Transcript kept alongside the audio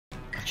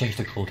changed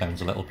the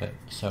cooldowns a little bit,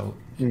 so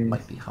it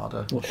might be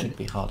harder, or should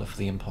be harder for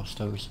the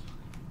imposters.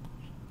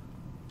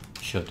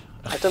 Should.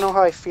 I don't know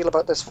how I feel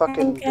about this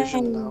fucking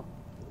vision, though.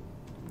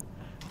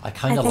 I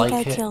kind of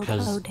like it killed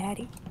Oh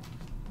Daddy.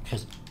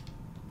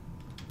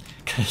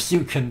 because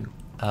you can.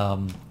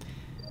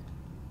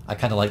 I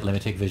kind of like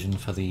limited vision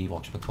for the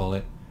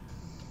whatchamacallit,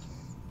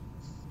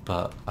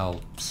 but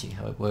I'll see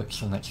how it works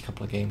for the next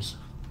couple of games.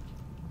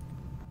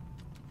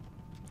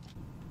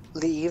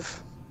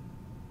 Leave.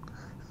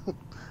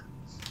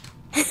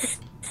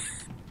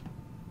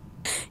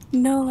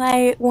 No,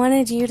 I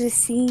wanted you to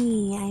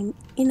see. I'm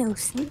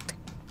innocent.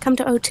 Come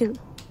to O2.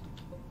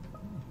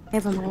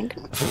 Never mind.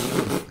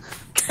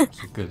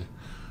 That's good.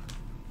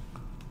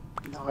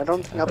 No, I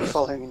don't think I'll be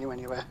following you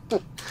anywhere.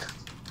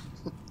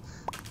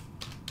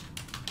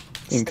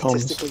 In comms.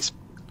 Statistically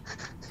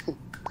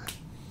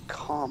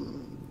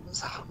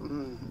comms.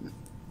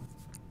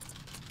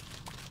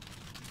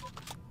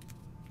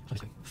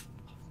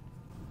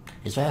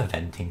 Is there a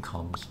vent in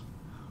comms?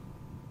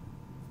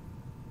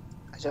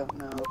 I don't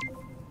know.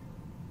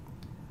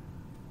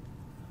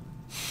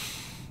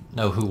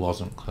 No, who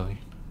wasn't, Chloe?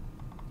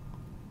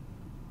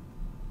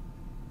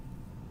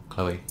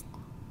 Chloe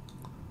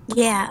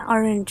Yeah,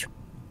 orange.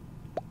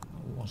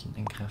 wasn't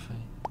in cafe.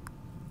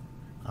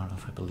 I don't know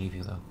if I believe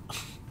you though.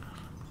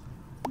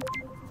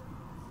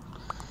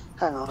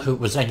 Hang on. Who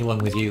was anyone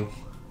with you?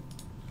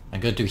 I'm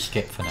gonna do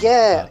skip for now.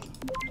 Yeah,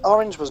 but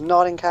Orange was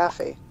not in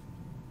cafe.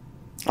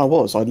 I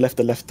was. I'd left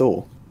the left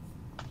door.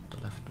 the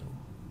left door.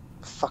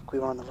 Fuck, we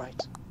were on the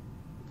right.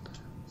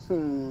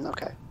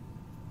 Okay.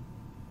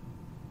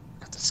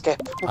 Got to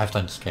skip. I've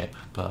done skip,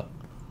 but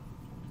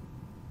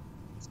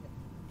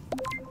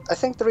I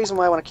think the reason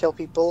why I want to kill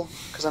people,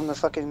 because I'm the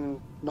fucking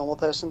normal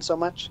person so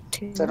much,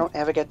 is I don't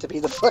ever get to be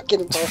the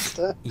fucking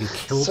imposter. you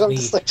killed So I'm me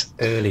just like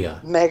earlier.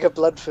 mega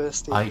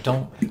bloodthirsty. I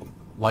don't.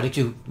 Why did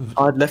you?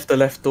 I'd left the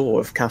left door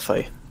of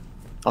cafe.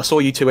 I saw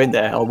you two in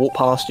there. I walked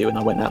past you and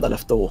I went out the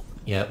left door.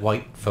 Yeah,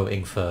 white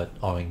voting for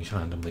orange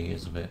randomly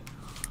is a bit.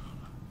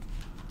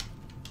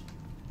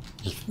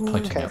 Just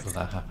pointing Okay. out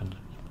that happened.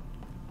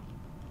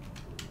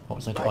 What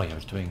was I doing? Right. Oh yeah, I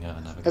was doing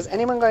Has navigation.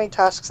 anyone got any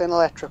tasks in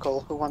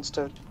electrical who wants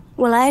to...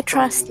 Well, I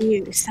trust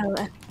you, so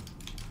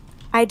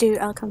I do.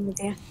 I'll come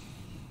with you.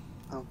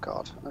 Oh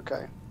god,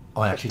 okay.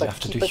 Oh, I actually Like, have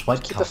to keep do it-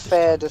 swipe keep card a this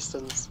fair time.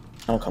 distance.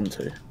 I'll come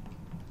too.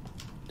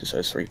 Just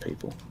those 3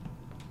 people.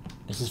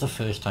 This is the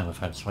first time I've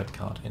had swipe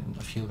card in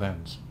a few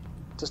rounds.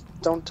 Just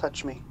don't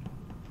touch me.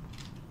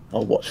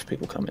 I'll watch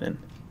people coming in.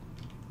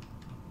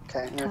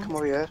 Okay, I'm gonna come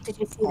over here. Did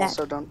you see that?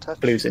 Also, don't touch.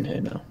 Blue's in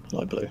here now.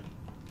 Light blue.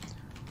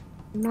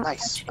 I'm not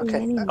Nice, touching okay,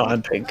 anyone. Oh,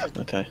 I'm pink.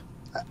 Okay.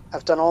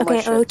 I've done all my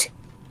Okay, shit.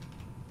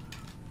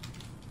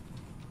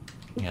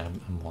 O2. Yeah,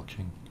 I'm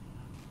watching.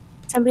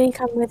 Somebody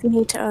come with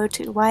me to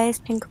O2. Why is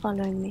Pink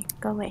following me?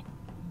 Go away.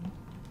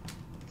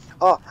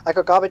 Oh, I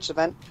got garbage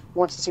event. Who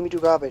wants to see me do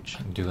garbage?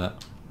 I can do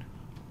that.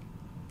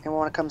 Anyone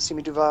want to come see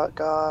me do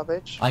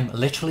garbage? I'm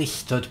literally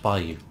stood by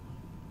you.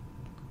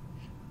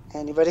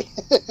 Anybody?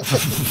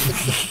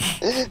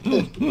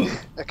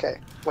 Okay,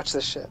 watch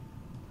this shit.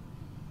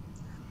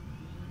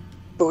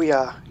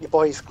 Booyah, your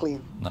boy's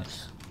clean.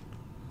 Nice.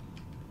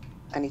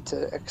 I need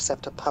to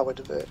accept a power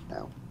divert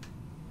now.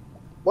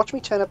 Watch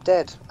me turn up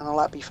dead, and all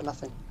that be for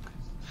nothing.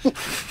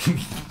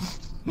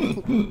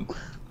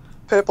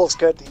 Purple's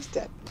good, he's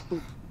dead.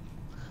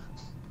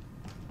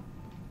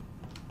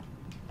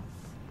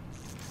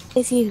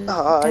 It's you.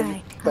 Oh, Die.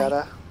 I'm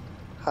better.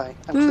 Hi,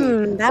 I'm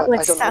clean. That but was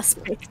I don't know-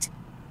 suspect.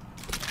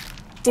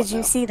 Did you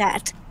now? see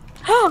that?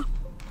 I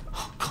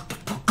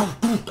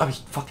was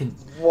fucking.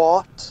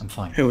 What? I'm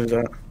fine. Who was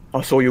that?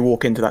 I saw you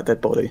walk into that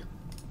dead body.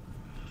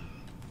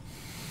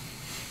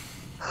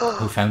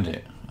 Who found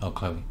it? Oh,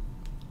 Chloe.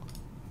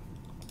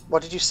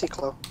 What did you see,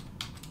 Chloe?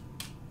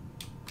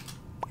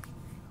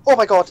 Oh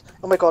my god,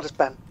 it's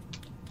Ben.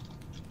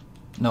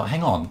 No,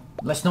 hang on.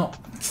 Let's not.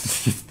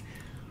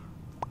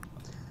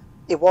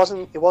 It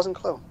wasn't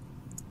Chloe.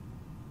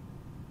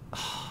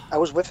 I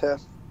was with her.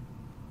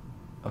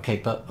 Okay,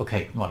 but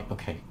okay, right,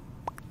 okay.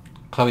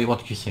 Chloe, what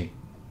did you see?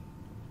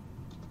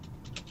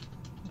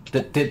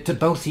 Did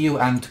both you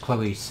and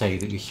Chloe say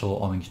that you saw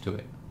Orange do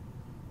it?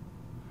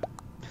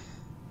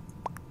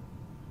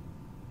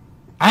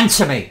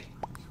 Answer me!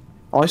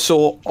 I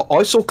saw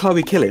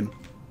Chloe kill him.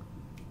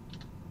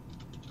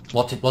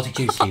 What did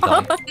you see,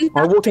 Di?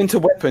 I walked into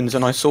weapons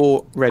and I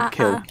saw Red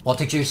kill. What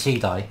did you see,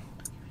 Di?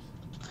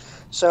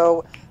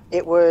 So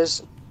it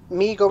was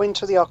me going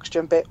to the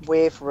oxygen bit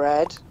with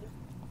Red.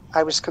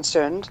 I was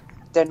concerned.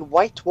 Then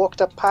White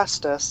walked up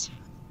past us.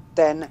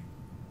 Then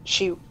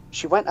she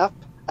went up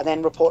and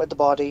then reported the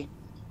body.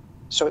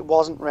 So it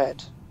wasn't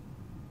Red.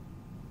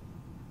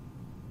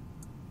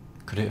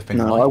 Could it have been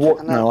No, White? I walked.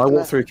 And then- No, I and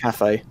walked then- through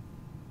cafe.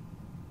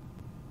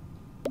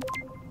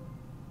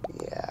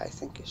 Yeah, I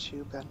think it's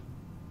you, Ben.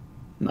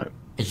 No,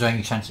 Is there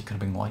any chance it could have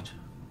been White?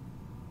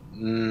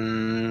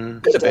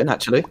 could have been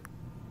actually.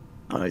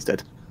 Oh, he's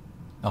dead.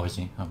 Oh, is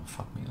he? Oh,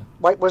 fuck me then.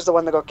 White was the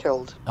one that got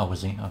killed. Oh,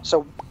 was he? Oh,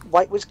 So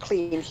White was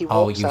clean. He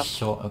oh walks you up.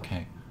 saw.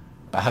 Okay.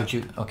 But how do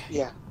you. Okay.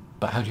 Yeah.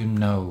 But how do you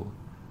know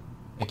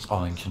It's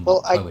orange and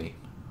Well, not Chloe.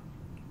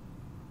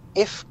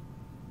 If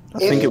I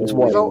think it was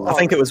white. vote I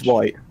think it was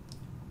white.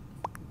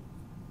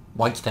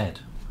 White's dead.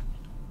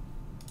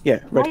 Yeah,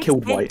 red White's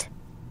killed dead. white.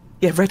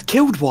 Yeah, red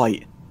killed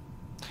white.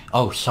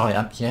 Oh, sorry.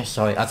 Yeah,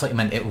 sorry. I thought you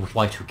meant it was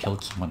White who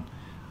killed someone.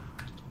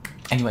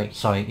 Anyway,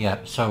 sorry. Yeah.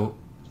 So.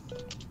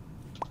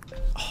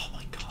 Oh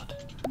my god.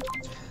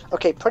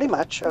 Okay, pretty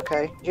much.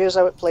 Okay, here's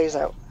how it plays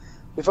out.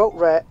 We vote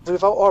red. We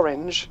vote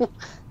orange.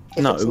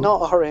 If No. it's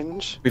not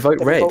orange, We vote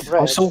then red. vote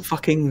red. I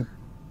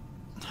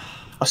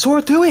saw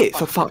her do it,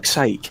 for fuck's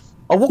sake.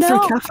 I walked through a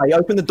No. cafe,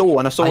 opened the door,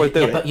 and I saw her do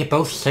yeah, it. but you're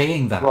both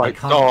saying that. Right,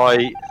 I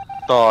can't.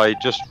 die.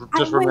 Just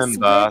was remember with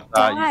that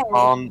Di.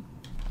 you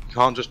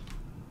can't just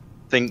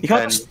think You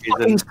can't Ben just isn't.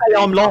 fucking say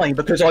I'm lying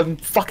because I've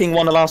fucking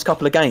won the last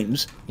couple of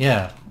games.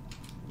 Yeah.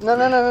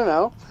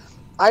 No.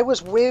 I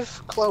was with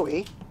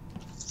Chloe,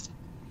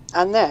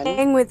 and then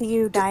Staying with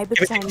you, Di,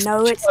 because I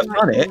know it's I've not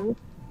done it. you.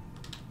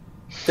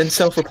 Then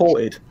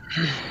self-reported.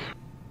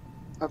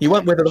 okay, You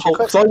weren't with her the she whole.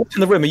 could- Because I walked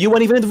in the room, and you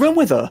weren't even in the room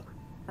with her.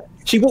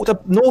 She walked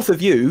up north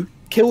of you,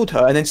 killed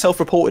her, and then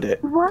self-reported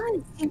it.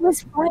 He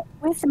was right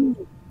with me.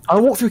 I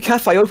walked through a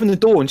cafe, opened the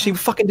door, and she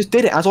fucking just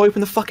did it as I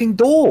opened the fucking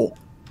door.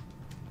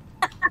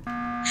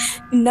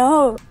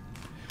 No.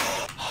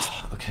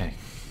 Okay.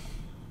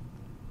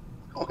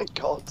 Oh my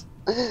god.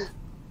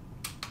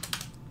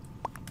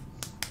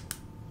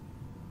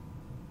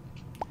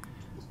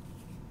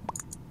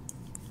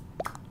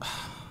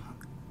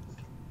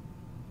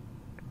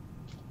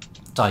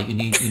 Di, you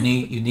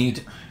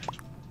need.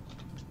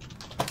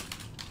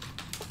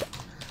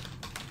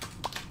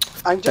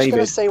 I'm just gonna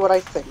David. say what I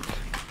think.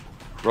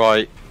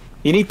 Right,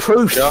 You need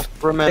proof. just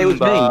remember. It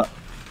was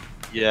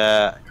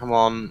Yeah, come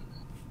on.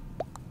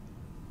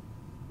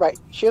 Right,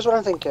 here's what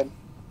I'm thinking.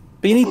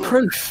 But you need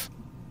proof.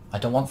 I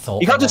don't want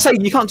thought. You can't just say.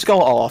 You can't just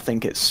go. Oh, I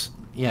think it's.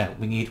 Yeah,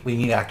 we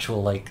need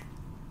actual like.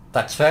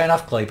 That's fair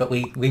enough, Chloe. But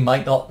we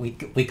might not. We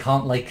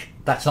can't like.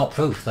 That's not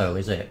proof, though,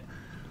 is it?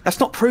 That's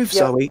not proof, Yeah.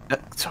 Zoe.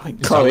 Sorry,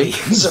 Chloe.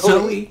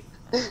 Zoe.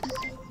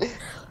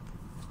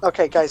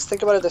 Okay, guys,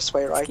 think about it this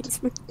way, right?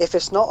 Excuse me. If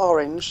it's not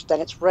orange, then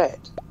it's red.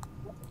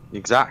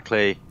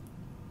 Exactly.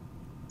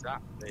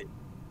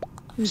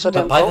 So But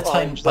then by the vote time-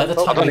 orange, by then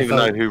the vote I don't we even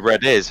know vote- who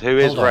Red is. Who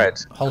is Hold on, Red?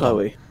 Hold on.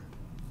 Chloe.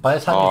 By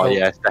the time Oh we vote,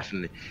 yes,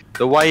 definitely.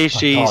 The way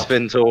she's God.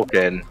 been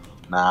talking,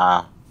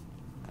 nah.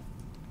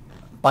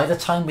 by the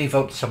time we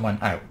vote someone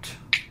out,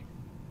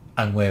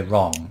 and we're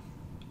wrong.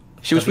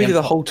 She was But the with you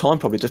the impo- whole time,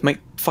 probably just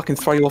fucking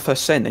throw you off her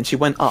scent. And she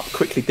went up,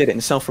 quickly did it,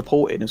 and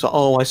self-reported. And it was like,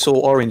 oh, I saw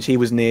orange. He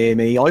was near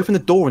me. I opened the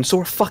door and saw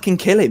her fucking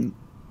kill him.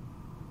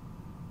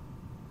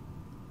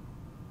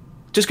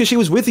 Just because she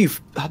was with you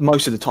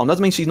most of the time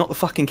doesn't mean she's not the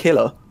fucking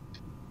killer.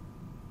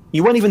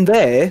 You weren't even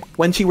there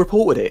when she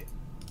reported it.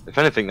 If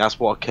anything, that's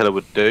what a killer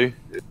would do.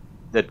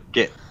 They'd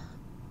get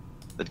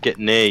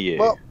near you.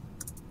 Well,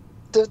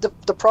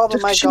 the problem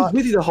Just I because she was got.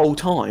 with you the whole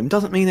time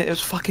doesn't mean that it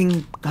was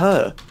fucking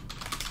her.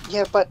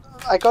 Yeah, but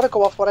I gotta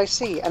go off what I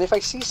see, and if I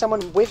see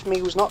someone with me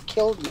who's not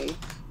killed me,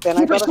 then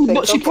I Yeah, but gotta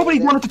think. she okay, probably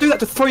then- wanted to do that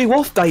to throw you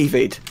off,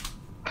 David.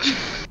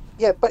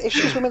 Yeah, but if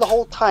she's with me the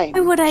whole time, Why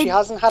would I she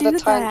hasn't had a do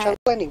time that? to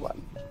kill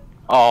anyone.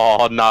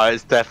 Oh no,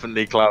 it's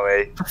definitely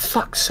Chloe. For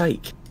fuck's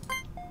sake.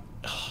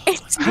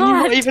 It's Can you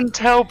not. not even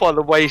tell by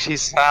the way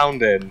she's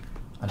sounding?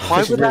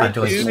 Why would I they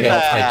do do skip?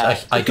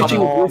 that? I Because don't she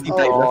know. was with you,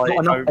 David. That's Oh, not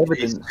enough don't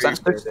be evidence. That's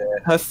stupid just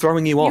here. her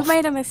throwing you You off.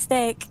 made a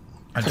mistake.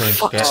 I'm doing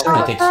fuck's skip. sake.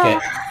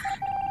 I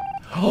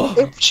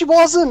did skip. She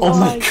wasn't. Oh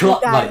my you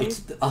god! guys. Right,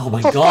 it's, oh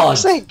my For god!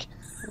 fuck's sake!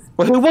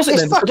 Well, who was it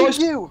It's then? fucking Because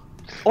you.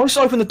 I just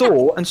opened the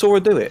door and saw her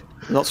do it.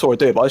 Not saw her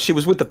do it, but she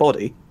was with the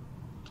body.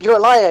 You're a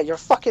liar. You're a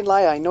fucking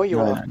liar. I know you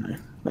No, are. no.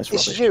 That's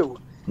It's rubbish. you.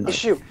 No.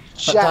 It's you. But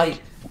Jack.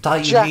 Di,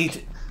 you Jack.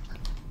 need.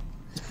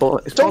 It's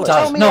Don't bollocks.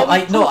 tell Di, me no,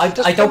 any proof, I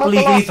just don't come up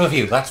believe the either of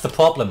you. That's the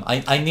problem.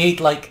 I need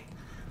like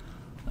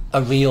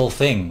a real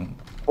thing.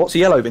 What's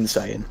Yellow been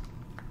saying?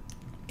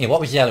 Yeah, what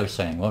was Yellow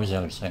saying? What was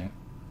Yellow saying?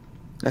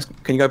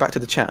 Can you go back to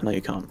the chat? No,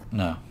 you can't.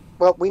 No.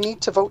 Well, we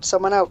need to vote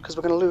someone out because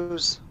we're going to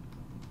lose.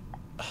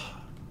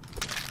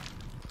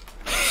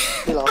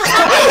 He lost.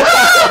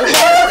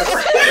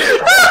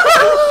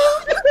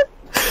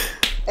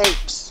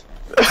 Apes.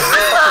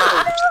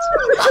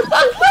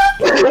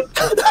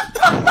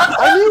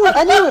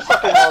 I knew it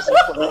fucking wasn't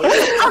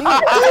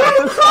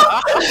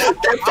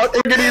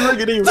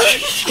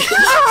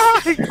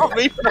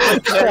Chloe.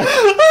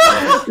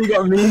 You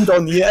got memed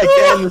on yet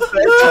again the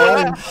third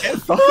time. Get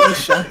fucking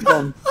shagged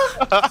on.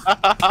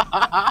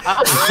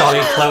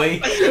 Sorry,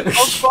 Chloe. I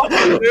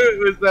fucking knew it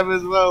was them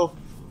as well.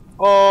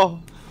 Oh,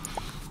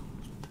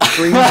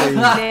 Dream team.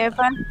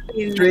 Never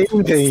Dream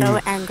been team. so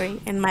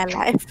angry in my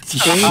life.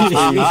 Dream team.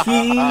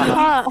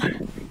 Oh,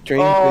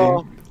 Dream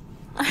oh.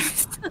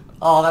 team.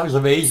 Oh, that was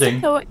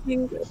amazing. so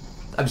angry.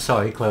 I'm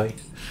sorry, Chloe.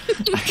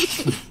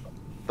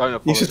 Don't You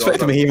apologise.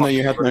 suspected me even though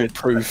you had no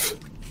proof.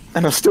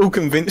 And I still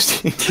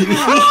convinced you. No,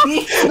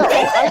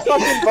 I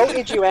fucking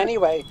voted you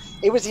anyway.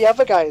 It was the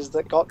other guys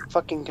that got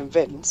fucking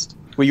convinced.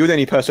 Well, you were the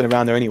only person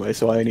around there anyway,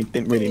 so I only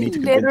didn't really need to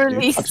convince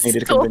Literally you. I just needed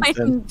to so I convince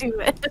them. can do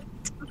it.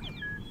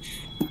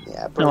 Yeah,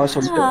 No, I brilliant. saw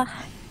it.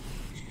 Ah,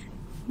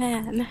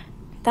 Man,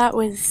 that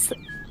was... Your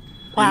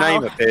Wow.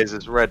 name appears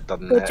as red,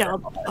 doesn't Good it?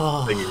 job.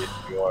 Oh. Thingy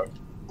if you are.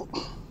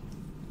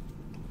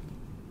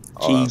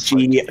 Oh, that's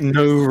GG,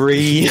 no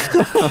re.